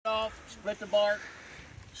split the bark,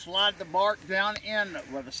 slide the bark down in,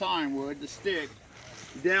 well, the sign wood, the stick,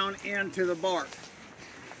 down into the bark.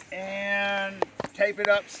 And tape it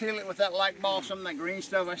up, seal it with that light balsam, that green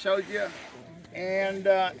stuff I showed you, and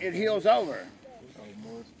it heals over.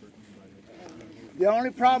 The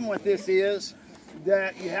only problem with this is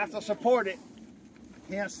that you have to support it,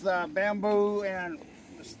 hence the bamboo and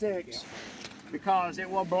the sticks, because it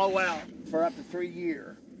will blow out for up to 3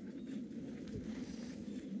 years.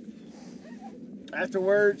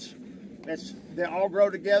 Afterwards, they all grow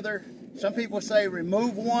together. Some people say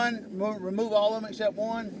remove one, remove all of them except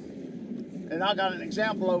one. And I got an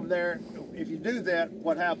example over there. If you do that,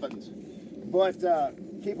 what happens? But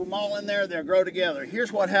keep them all in there, they'll grow together.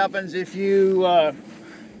 Here's what happens if you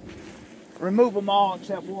remove them all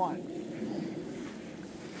except one.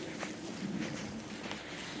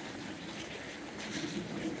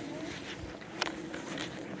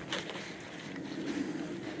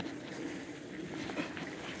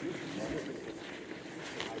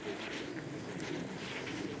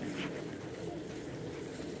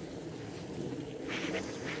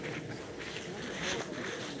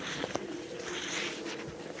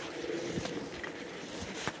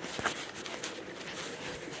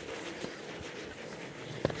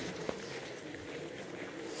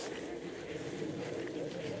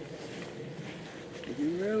 If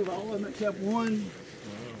you remove all of them except one,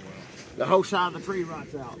 the whole side of the tree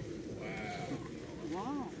rots out.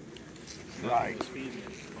 Wow. Right.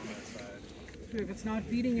 So if it's not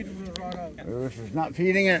feeding it, will rot out. If it's not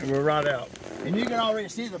feeding it, it will rot out. And you can already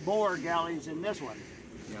see the borer galleys in this one.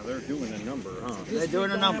 Yeah, they're doing a number, huh? They're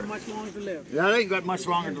doing a number. Have much longer to live. Yeah, they ain't got much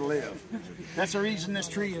longer to live. That's the reason this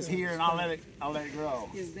tree is here, and I'll let it grow.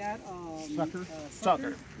 Is that Sucker? sucker?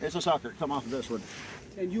 Sucker. It's a sucker. Come off of this one.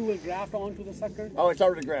 And you will graft onto the sucker? Oh, it's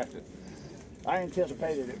already grafted. I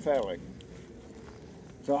anticipated it failing.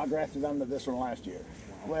 So I grafted onto this one last year.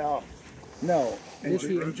 Well, no, in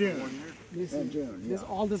June. This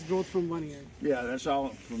all this growth from 1 year. Yeah, that's all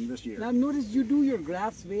from this year. Now I've noticed you do your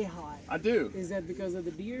grafts way high. I do. Is that because of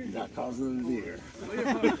the deer? Not because of the deer.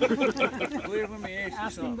 Cleve, let me ask you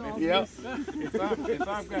something. Yep. If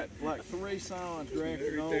I've got like 3 silons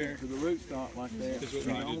grafted on to the rootstock like that,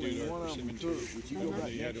 and only one of them took, would you go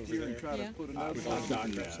back next year and try to put another one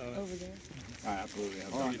Over there. Absolutely.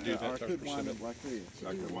 or it could wind up like this?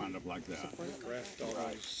 I could wind up like that.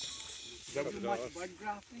 Much bud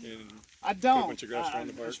grafting? I don't. bunch of grass around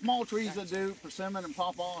the bark. Small trees I do, persimmon and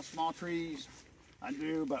pawpaw, small trees I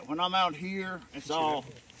do, but when I'm out here, it's all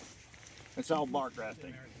bark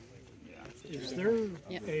grafting. Is there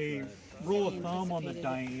a rule of thumb on the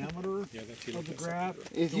diameter of the graft?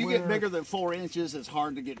 If you get bigger than 4 inches, it's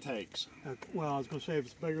hard to get takes. Well, I was going to say if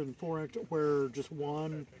it's bigger than 4 inches, where just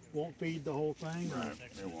one won't feed the whole thing. Right.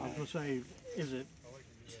 I was going to say, is it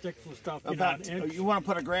sticks and stuff About, an inch you want to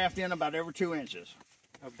put a graft in about every 2 inches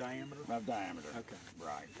of diameter? of diameter. Okay.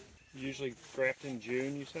 Right. Usually graft in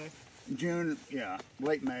June, you say? June, yeah,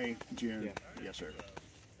 late May, June. Yeah. Yes, sir.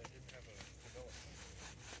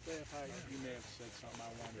 You may have said something I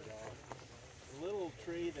wandered off. The little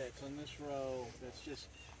tree that's on this row that's just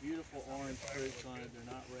beautiful orange fruits on it,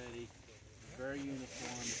 they're not ready, very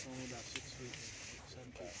uniform, it's only about 6 feet, 7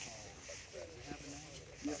 feet tall. Does it have a name?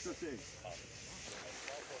 Yes, sir.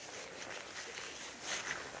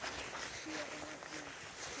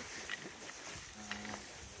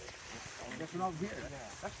 This one over here,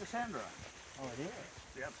 that's Cassandra. Oh, it is?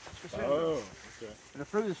 Yep, that's Cassandra. Oh, okay. And the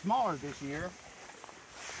fruit is smaller this year,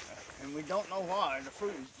 and we don't know why. The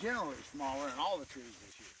fruit is generally smaller in all the trees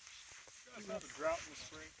this year. You guys have a drought in the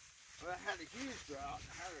spring? Well, I had a huge drought.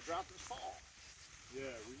 I had a drought this fall.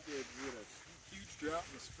 Yeah, we did. We had a huge drought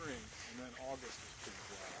in the spring, and then August was pretty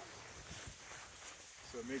dry.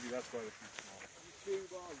 So maybe that's why the fruit's small. You see,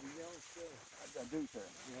 Bob, you know stuff. I do, sir.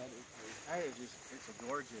 Hey, it's a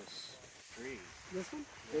gorgeous tree. This one?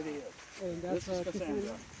 It is. And that's This is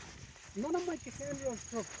Cassandra. None of my Cassandra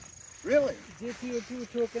took. Really? JPO2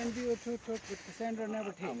 took, NBO2 took, but Cassandra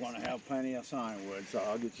never takes. I want to have plenty of sign wood, so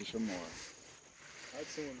I'll get you some more. I had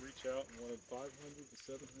someone reach out and wanted 500 to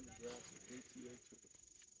 700 grafts of JTA took.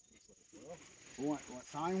 Well, Want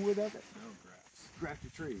sign wood of it? no grafts.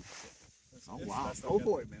 Grafted trees. Oh, It's- wow. that's not Go gonna-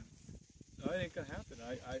 for it, man. No, it ain't gonna happen.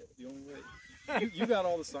 The only way you got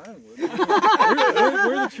all the sign wood.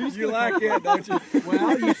 where the trees? You like it, don't you?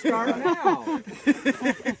 Well, you start now.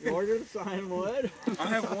 You order the sign wood. I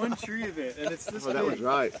have one tree of it, and it's this big. That was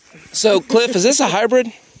right. So, Cliff, is this a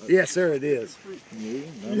hybrid? Yes, sir, it is.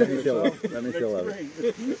 Let me feel it. Let me feel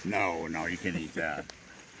it. No, you can't eat that.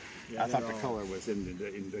 I thought the color was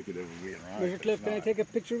indicative of being right. Mr. Cliff, can I take a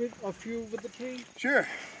picture of you with the tree? Sure.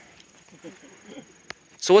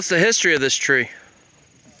 So what's the history of this tree?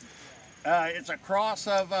 It's a cross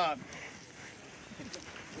of,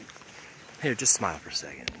 Here, just smile for a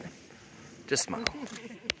second. Just smile.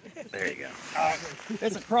 There you go.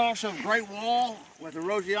 it's a cross of Great Wall with a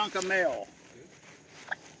Rosianca male.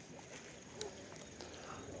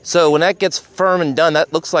 So when that gets firm and done,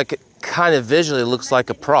 that looks like, it kind of visually looks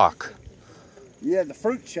like a proc. Yeah, the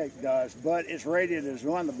fruit shape does, but it's rated as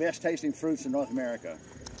one of the best tasting fruits in North America.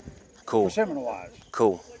 Cool. Persimmon-wise.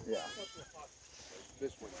 Cool. Yeah.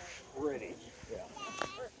 This one's Pretty. Yeah.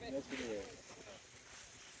 Yes, it is.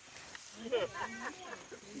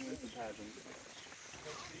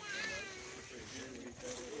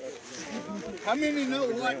 How many know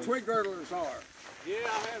what twig girdlers are? Yeah,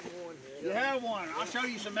 I have one. You have one. I'll show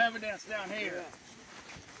you some evidence down here.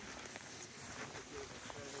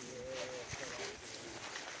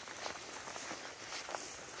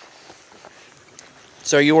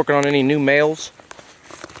 So are you working on any new males?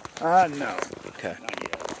 No. Okay. Not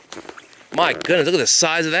yet. My goodness, look at the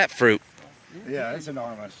size of that fruit. Yeah, it's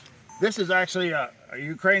enormous. This is actually a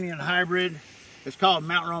Ukrainian hybrid. It's called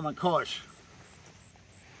Mount Roman Kush.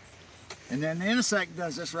 And then the insect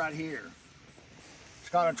does this right here. It's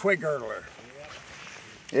called a twig girdler.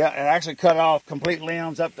 Yeah, it actually cut off complete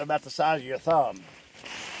limbs up to about the size of your thumb.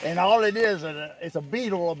 And all it is, it's a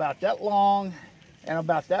beetle about that long and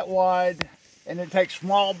about that wide, and it takes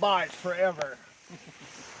small bites forever.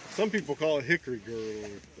 Some people call it hickory girdle,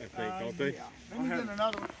 I think, don't they? Yeah. Let me get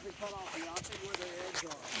another one to cut off here. I'll tell you where the eggs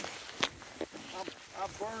are. I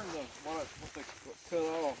burned them, what they cut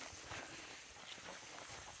off.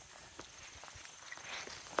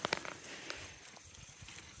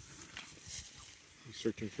 You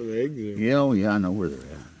searching for the eggs? Or? Yeah, oh yeah, I know where they're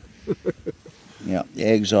at. Yeah, the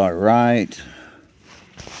eggs are right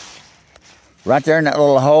there in that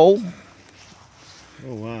little hole.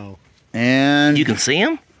 Oh, wow. And You can see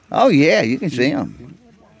them? oh yeah, you can see them.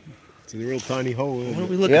 It's in a real tiny hole, isn't What are it?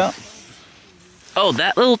 we looking Yeah. at? Oh,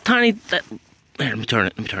 that little tiny, here, let me turn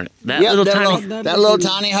it. That Yep, little that tiny, that little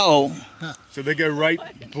tiny hole. So they go right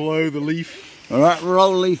below the leaf? Right,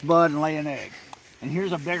 roll leaf bud and lay an egg. And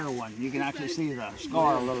here's a bigger one. You can actually see the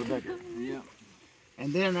scar a little bigger. Yeah.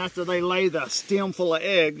 And then after they lay the stem full of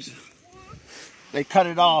eggs, they cut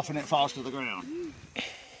it off and it falls to the ground.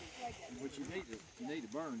 Which you need to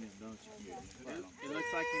burn them, don't you? It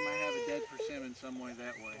looks like you might have a dead persimmon some way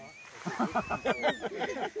that way.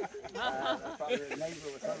 Probably a neighbor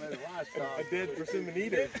with some of his livestock. A dead persimmon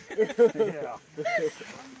eater. Yeah.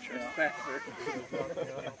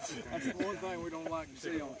 That's the one thing we don't like to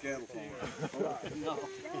see on cattle farms. No.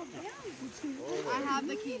 I have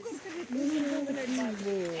the keys.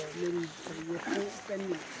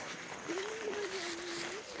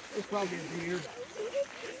 It's probably a deer.